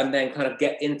 And then kind of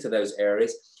get into those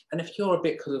areas. And if you're a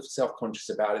bit kind of self-conscious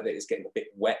about it, that it's getting a bit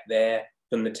wet there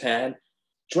from the tan,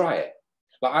 dry it.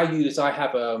 Like I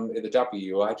have in the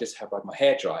W, I just have like my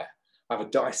hair dryer. I have a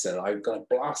Dyson, I'm going to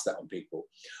blast that on people.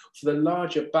 For the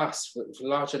larger busts, for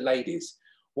larger ladies,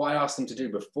 what I ask them to do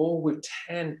before we've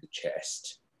tanned the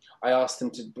chest, I ask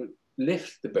them to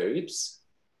lift the boobs.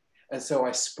 And so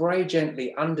I spray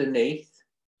gently underneath,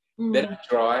 then I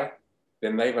dry,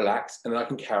 then they relax, and then I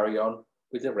can carry on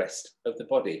with the rest of the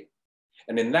body.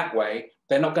 And in that way,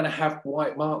 they're not going to have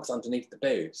white marks underneath the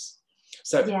boobs.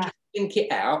 So just think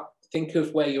it out, think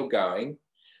of where you're going,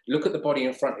 look at the body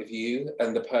in front of you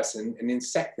and the person, and in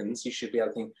seconds, you should be able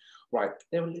to think, right,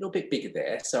 they're a little bit bigger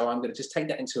there, so I'm going to just take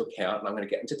that into account, and I'm going to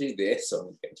get them to do this.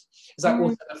 It's like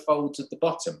also the folds at the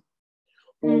bottom.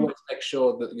 Always make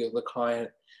sure that the client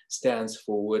stands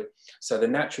forward. So the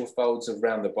natural folds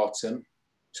around the bottom,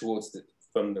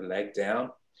 from the leg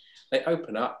down, they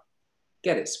open up,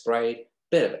 get it sprayed,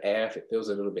 bit of air if it feels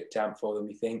a little bit damp for them,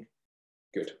 you think,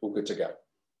 good, all good to go.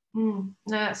 No,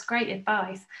 that's great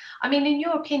advice. I mean, in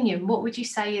your opinion, what would you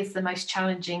say is the most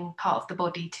challenging part of the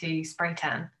body to spray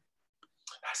tan?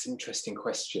 That's an interesting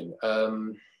question.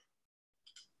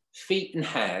 Feet and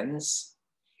hands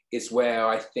is where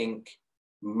I think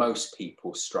most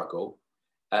people struggle.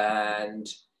 And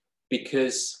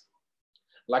because,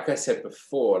 like I said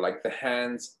before, like the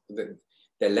hands,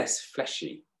 they're less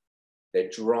fleshy, they're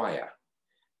drier.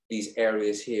 these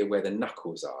areas here where the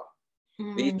knuckles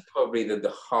are. These are probably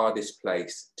the hardest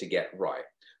place to get right.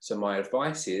 So my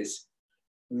advice is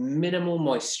minimal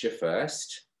moisture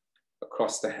first,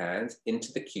 across the hand,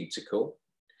 into the cuticle,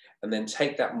 and then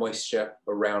take that moisture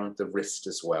around the wrist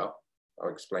as well. I'll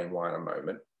explain why in a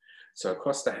moment. So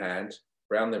across the hand,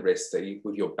 around the wrist,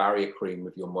 with your barrier cream,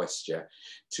 with your moisture,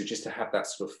 to have that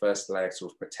sort of first layer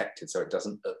sort of protected so it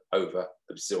doesn't over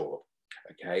absorb.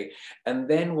 Okay, and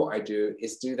then what I do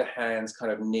is do the hands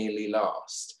kind of nearly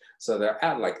last. So they're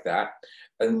out like that.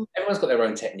 And everyone's got their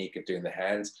own technique of doing the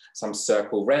hands. Some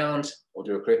circle round or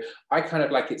do a clear. I kind of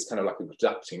like, it's kind of like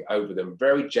abducting over them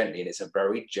very gently, and it's a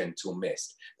very gentle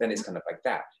mist. Then it's kind of like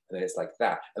that, and then it's like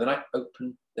that. And then I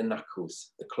open the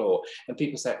knuckles, the claw, and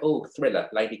people say, oh, Thriller,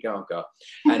 Lady Gaga.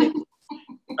 And it's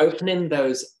opening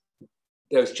those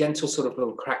gentle sort of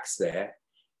little cracks there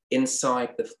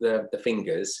inside the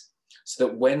fingers, so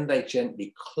that when they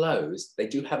gently close, they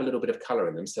do have a little bit of color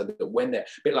in them, so that when they're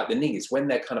a bit like the knees, when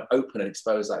they're kind of open and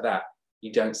exposed like that,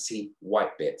 you don't see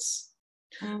white bits.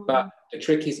 But the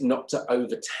trick is not to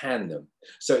over tan them.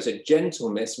 So it's a gentle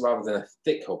mist rather than a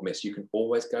thick hot mist. You can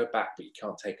always go back, but you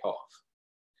can't take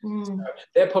off. So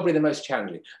they're probably the most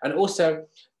challenging. And also,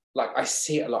 like, I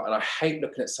see it a lot, and I hate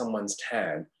looking at someone's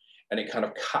tan and it kind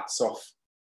of cuts off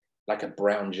like a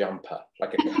brown jumper,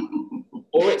 like a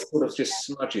or it sort of just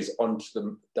smudges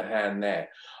onto the hand there.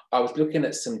 I was looking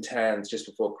at some tans just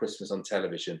before Christmas on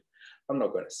television. I'm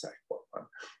not going to say what one.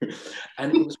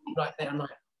 And it was right there. I'm like,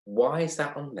 why is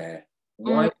that on there?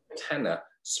 Why would a tanner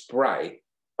spray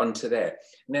onto there?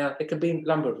 Now, there could be a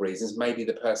number of reasons. Maybe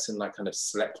the person like kind of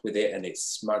slept with it and it's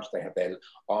smudged. They have their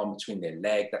arm between their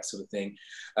leg, that sort of thing.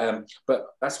 But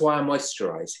that's why I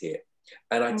moisturize here.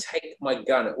 And I take my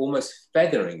gun, almost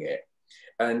feathering it.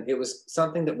 And it was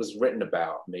something that was written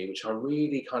about me, which I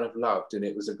really kind of loved. And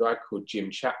it was a guy called Jim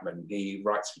Chapman. He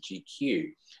writes for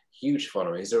GQ, huge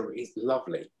follower. He's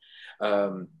lovely.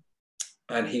 And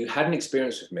he had an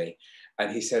experience with me.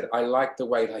 And he said, I liked the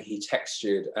way that he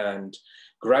textured and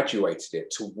graduated it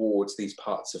towards these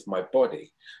parts of my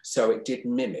body. So it did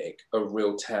mimic a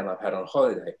real tan I've had on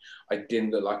holiday. I didn't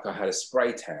look like I had a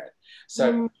spray tan.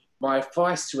 So my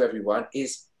advice to everyone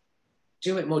is,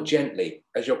 do it more gently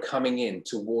as you're coming in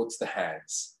towards the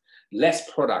hands. Less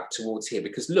product towards here,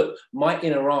 because look, my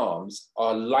inner arms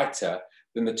are lighter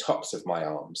than the tops of my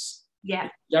arms. Yeah.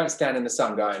 You don't stand in the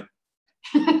sun going,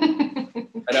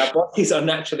 and our bodies are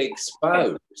naturally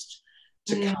exposed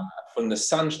to colour from the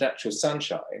sun's natural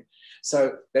sunshine.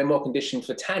 So they're more conditioned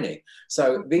for tanning.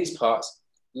 So these parts,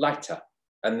 lighter,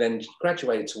 and then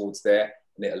graduate it towards there,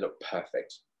 and it'll look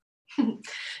perfect.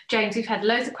 James, we've had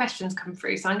loads of questions come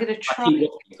through, so I'm going to try.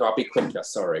 I'll be quicker,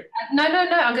 sorry. No.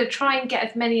 I'm going to try and get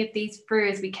as many of these through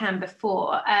as we can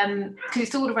before, because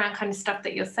it's all around kind of stuff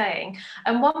that you're saying.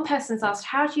 And one person's asked,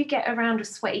 how do you get around a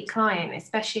sweaty client,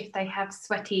 especially if they have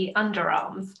sweaty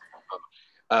underarms?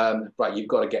 Right, you've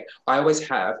got to get. I always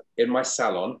have in my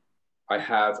salon, I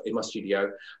have in my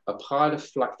studio a pile of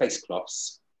like face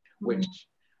cloths, which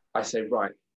I say,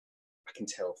 right, I can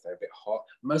tell if they're a bit hot.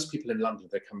 Most people in London,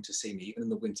 they come to see me, even in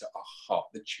the winter, are hot.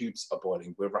 The tubes are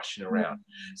boiling. We're rushing around.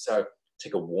 So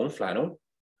take a warm flannel,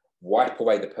 wipe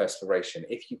away the perspiration.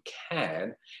 If you can,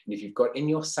 and if you've got in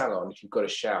your salon, if you've got a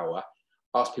shower,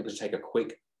 ask people to take a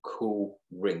quick, cool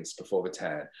rinse before the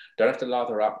tan. Don't have to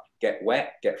lather up. Get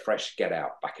wet, get fresh, get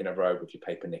out. Back in a robe with your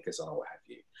paper knickers on or what have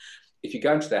you. If you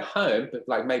go into their home, but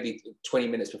like maybe 20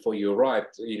 minutes before you arrive,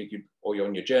 or you're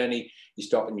on your journey, you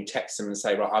stop and you text them and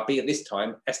say, right, I'll be at this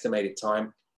time, estimated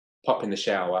time, pop in the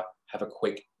shower, have a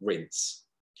quick rinse.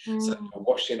 So you're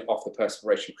washing off the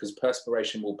perspiration, because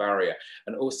perspiration will barrier.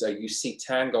 And also you see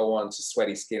tan go on to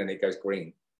sweaty skin and it goes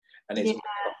green. And it's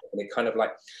and it kind of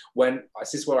like,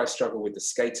 this is where I struggle with the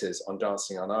skaters on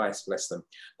Dancing on Ice, bless them.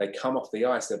 They come off the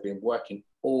ice, they've been working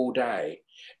all day,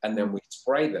 and then we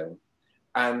spray them.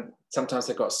 And sometimes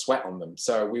they've got sweat on them.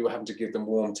 So we were having to give them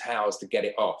warm towels to get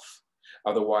it off.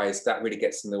 Otherwise, that really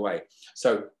gets in the way.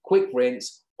 So quick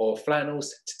rinse or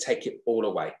flannels to take it all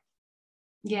away.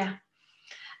 Yeah.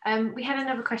 We had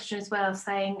another question as well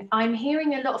saying, I'm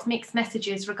hearing a lot of mixed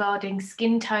messages regarding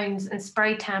skin tones and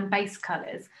spray tan base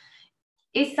colours.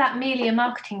 Is that merely a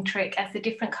marketing trick, as the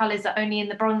different colours are only in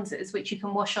the bronzers, which you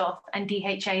can wash off, and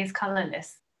DHA is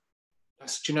colourless?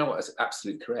 Do you know what? That's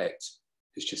absolutely correct.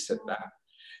 Who's just said that?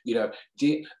 You know,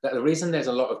 the reason there's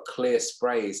a lot of clear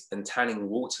sprays and tanning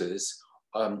waters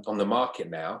on the market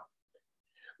now,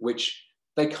 which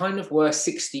they kind of were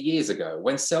 60 years ago.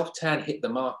 When self-tan hit the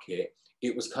market,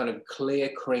 it was kind of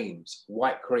clear creams,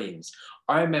 white creams.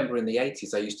 I remember in the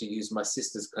 80s, I used to use my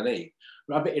sister's Clinique,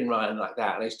 rub it in right like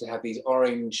that, and I used to have these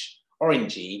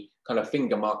orangey kind of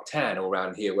finger mark tan all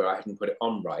around here where I hadn't put it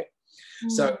on right.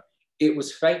 So Mm. it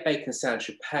was Fake Bake and Saint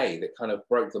Tropez that kind of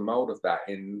broke the mold of that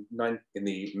in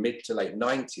the mid to late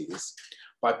 90s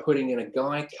by putting in a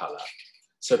guide colour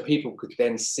so people could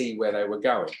then see where they were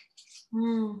going.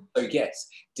 Mm. So yes,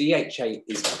 DHA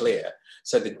is clear.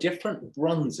 So the different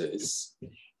bronzers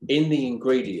in the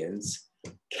ingredients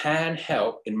can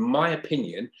help, in my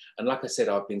opinion, and like I said,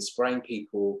 I've been spraying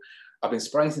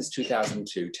since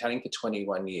 2002, tanning for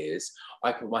 21 years.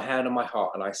 I put my hand on my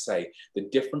heart and I say the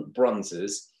different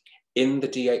bronzers in the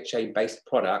DHA-based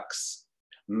products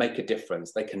make a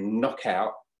difference. They can knock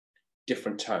out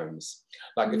different tones.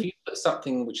 Like if you put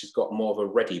something which has got more of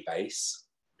a reddy base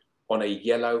on a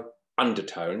yellow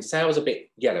undertone, say I was a bit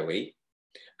yellowy,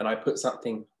 and I put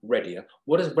something reddier,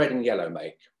 what does red and yellow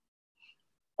make?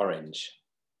 Orange.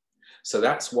 So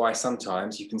that's why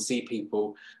sometimes you can see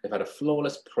people, they've had a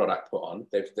flawless product put on,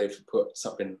 they've put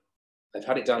something, they've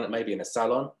had it done maybe in a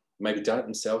salon, maybe done it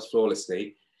themselves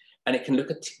flawlessly, and it can look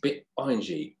a bit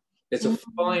orangey. There's a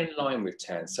fine line with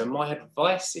tan. So my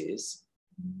advice is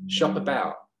shop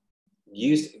about,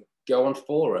 go on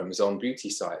forums, on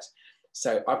beauty sites.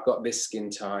 So I've got this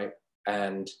skin type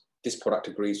and this product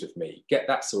agrees with me. Get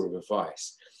that sort of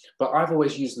advice. But I've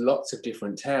always used lots of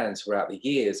different tans throughout the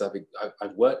years.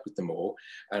 I've worked with them all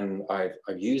and I've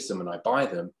used them and I buy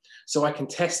them. So I can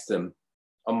test them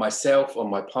on myself, on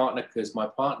my partner, because my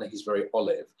partner, he's very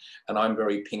olive and I'm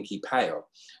very pinky pale.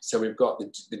 So we've got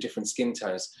the different skin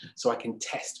tones. So I can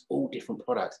test all different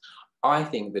products. I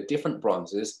think the different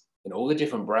bronzers in all the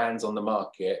different brands on the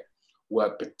market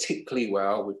work particularly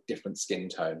well with different skin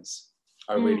tones.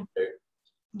 I really do.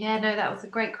 Yeah, no, that was a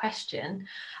great question.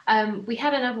 We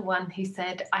had another one who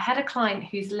said, I had a client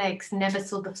whose legs never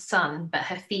saw the sun, but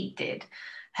her feet did.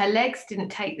 Her legs didn't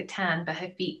take the tan, but her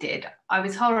feet did. I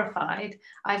was horrified.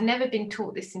 I've never been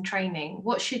taught this in training.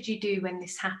 What should you do when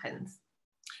this happens?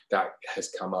 That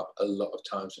has come up a lot of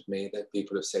times with me, that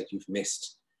people have said, you've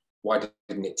missed, why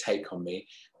didn't it take on me?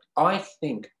 I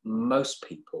think most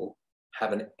people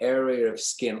have an area of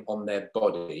skin on their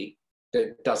body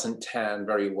that doesn't tan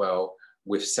very well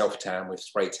with self-tan, with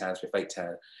spray tans, with fake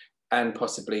tan, and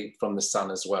possibly from the sun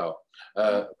as well.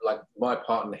 Like my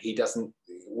partner, he doesn't,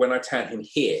 when I tan him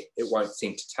here, it won't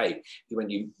seem to take. He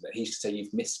used to say,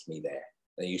 you've missed me there.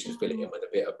 And he used to fill it in with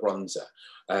a bit of bronzer.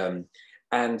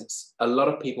 And a lot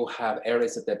of people have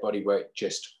areas of their body where it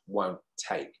just won't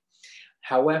take.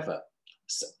 However,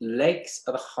 legs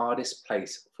are the hardest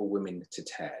place for women to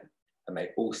tan. And they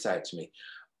all say it to me.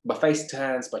 My face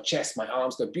tans, my chest, my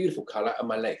arms, they're beautiful color, and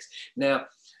my legs. Now,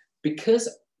 because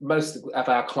most of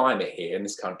our climate here in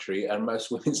this country and most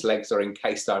women's legs are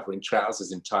encased either in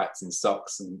trousers and tights and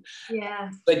socks, and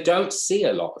they don't see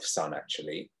a lot of sun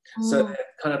actually. So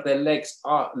kind of their legs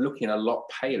are looking a lot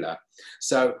paler.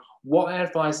 So what I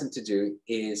advise them to do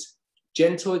is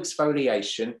gentle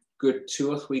exfoliation, good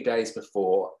 2 or 3 days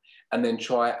before, and then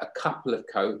try a couple of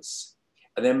coats,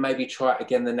 and then maybe try it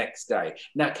again the next day.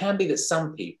 Now, it can be that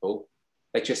some people,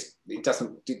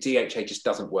 DHA just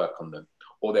doesn't work on them,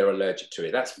 or they're allergic to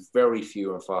it. That's very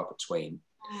few and far between.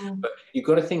 But you've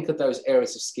got to think of those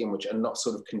areas of skin which are not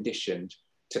sort of conditioned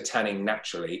to tanning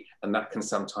naturally, and that can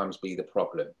sometimes be the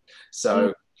problem.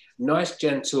 So nice,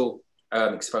 gentle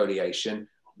exfoliation,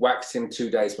 waxing 2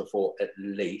 days before at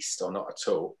least, or not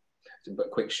at all, but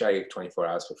quick shave 24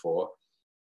 hours before.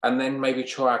 And then maybe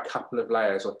try a couple of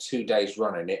layers or 2 days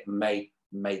running. It may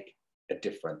make a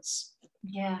difference.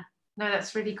 Yeah, no,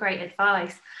 that's really great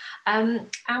advice. And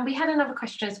we had another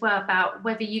question as well about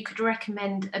whether you could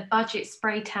recommend a budget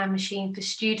spray tan machine for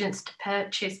students to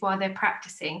purchase while they're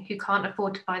practicing, who can't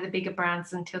afford to buy the bigger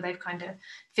brands until they've kind of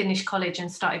finished college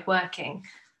and started working.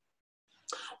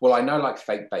 Well, I know like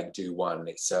Fake Bake do one.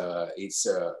 It's a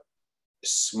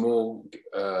small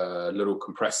little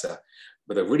compressor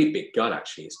with a really big gun.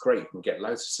 Actually, it's great. You can get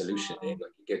loads of solution in.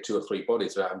 Like you get 2 or 3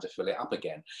 bodies without having to fill it up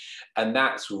again, and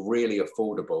that's really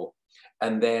affordable.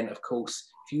 And then, of course,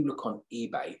 if you look on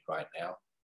eBay right now,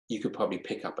 you could probably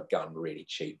pick up a gun really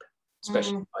cheap,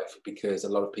 especially because a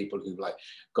lot of people who've like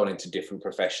gone into different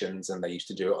professions and they used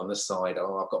to do it on the side.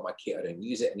 Oh, I've got my kit, I don't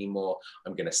use it anymore,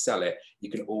 I'm going to sell it. You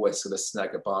can always sort of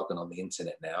snag a bargain on the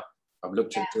internet now. I've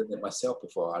looked at doing it myself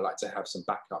before. I like to have some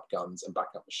backup guns and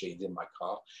backup machines in my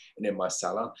car and in my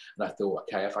salon. And I thought,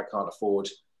 okay, if I can't afford,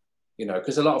 you know,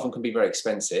 because a lot of them can be very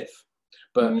expensive,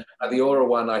 but the Aura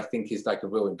one I think is like a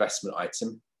real investment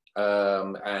item.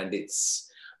 And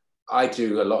I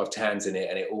do a lot of tans in it,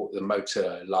 and the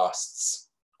motor lasts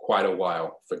quite a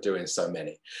while for doing so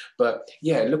many. But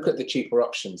yeah, look at the cheaper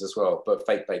options as well. But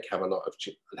Fake Bake have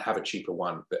a cheaper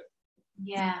one that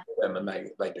them, and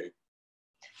they do.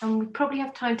 And we probably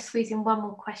have time to squeeze in one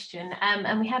more question.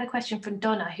 And we had a question from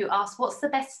Donna who asked, what's the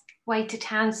best way to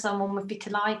tan someone with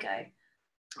vitiligo?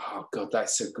 Oh God,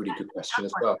 that's a really good question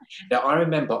as well. Now, I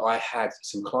remember I had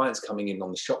some clients coming in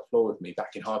on the shop floor with me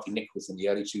back in Harvey Nichols in the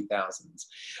early 2000s.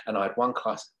 And I had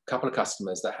couple of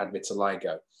customers that had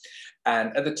vitiligo.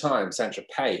 And at the time, Sandra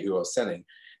Pay, who I was selling,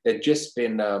 there'd just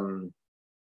been,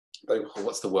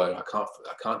 what's the word? I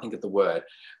can't think of the word.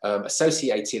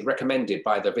 Recommended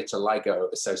by the Vitiligo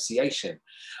Association.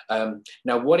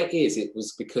 Now, what it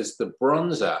was because the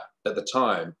bronzer at the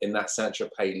time in that Sandra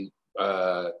Pay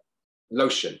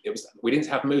lotion. We didn't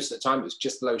have mousse at the time, it was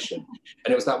just lotion.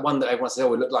 And it was that one that everyone said,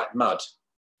 oh, it looked like mud.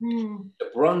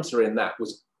 The bronzer in that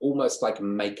was almost like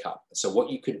makeup. So what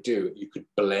you could do, you could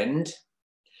blend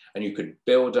and you could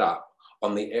build up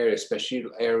on the areas, especially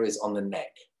areas on the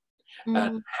neck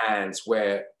and hands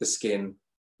where the skin,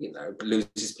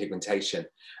 loses pigmentation.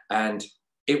 And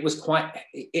it was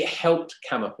it helped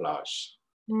camouflage,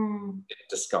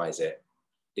 disguise it.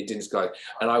 It didn't disguise.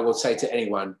 And I will say to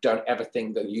anyone, don't ever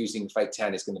think that using fake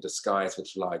tan is going to disguise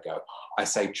vitiligo. I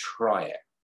say, try it.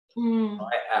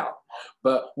 Try it out.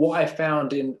 But what I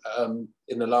found in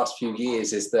the last few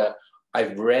years is that I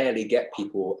rarely get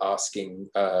people asking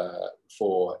to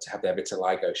have their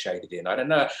vitiligo shaded in. I don't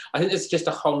know. I think it's just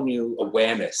a whole new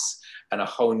awareness and a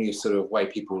whole new sort of way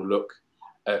people look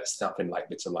at something like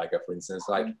vitiligo, for instance,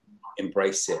 like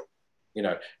embrace it.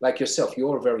 Like yourself,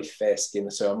 you're a very fair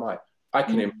skin, so am I. I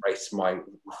can embrace my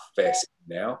fair skin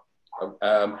now.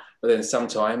 But then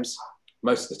sometimes,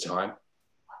 most of the time,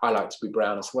 I like to be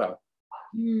brown as well.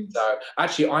 So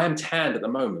actually, I am tanned at the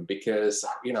moment because,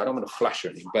 I don't want to flash or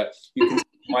anything, but you can see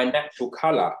my natural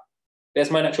colour.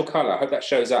 There's my natural colour. I hope that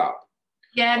shows up.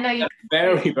 Yeah, no, you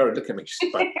very, very, look at me, just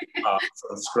on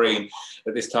the screen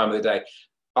at this time of the day.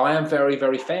 I am very,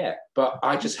 very fair, but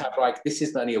I just have this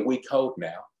is only a week old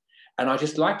now. And I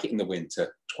just like it in the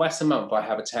winter. Twice a month I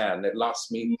have a tan that lasts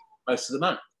me most of the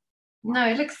month. No,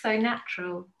 it looks so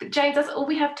natural. But James, that's all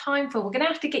we have time for. We're going to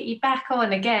have to get you back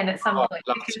on again at some point. I'd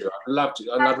love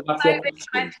to. I'd love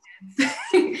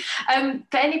to.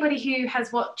 For anybody who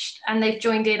has watched and they've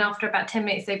joined in after about 10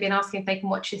 minutes, they've been asking if they can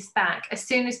watch this back. As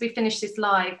soon as we finish this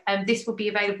live, this will be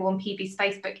available on PB's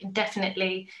Facebook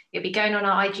indefinitely. It'll be going on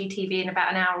our IGTV in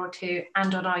about an hour or two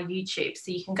and on our YouTube.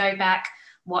 So you can go back,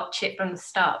 watch it from the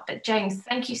start. But James,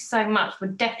 thank you so much. We'll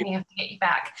definitely have to get you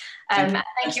back.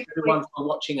 Thank you everyone for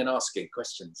watching and asking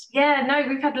questions. Yeah, no,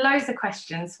 we've had loads of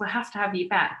questions. We'll have to have you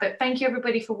back. But thank you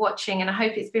everybody for watching, and I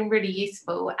hope it's been really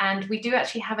useful. And we do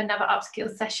actually have another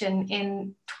upskill session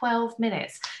in 12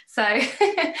 minutes. So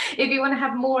if you want to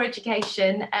have more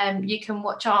education, you can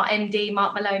watch our MD,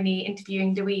 Mark Maloney,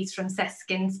 interviewing Louise from Cess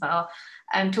Skin Spa,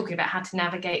 talking about how to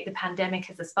navigate the pandemic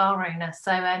as a spa owner.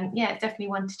 So yeah, definitely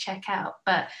one to check out.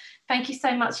 But thank you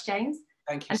so much, James.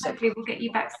 Thank you. And hopefully we'll get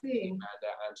you back soon. And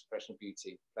Professional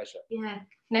Beauty, pleasure. Yeah.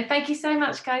 No, thank you so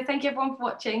much, guys. Thank you everyone for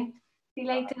watching. See you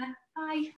later. Bye.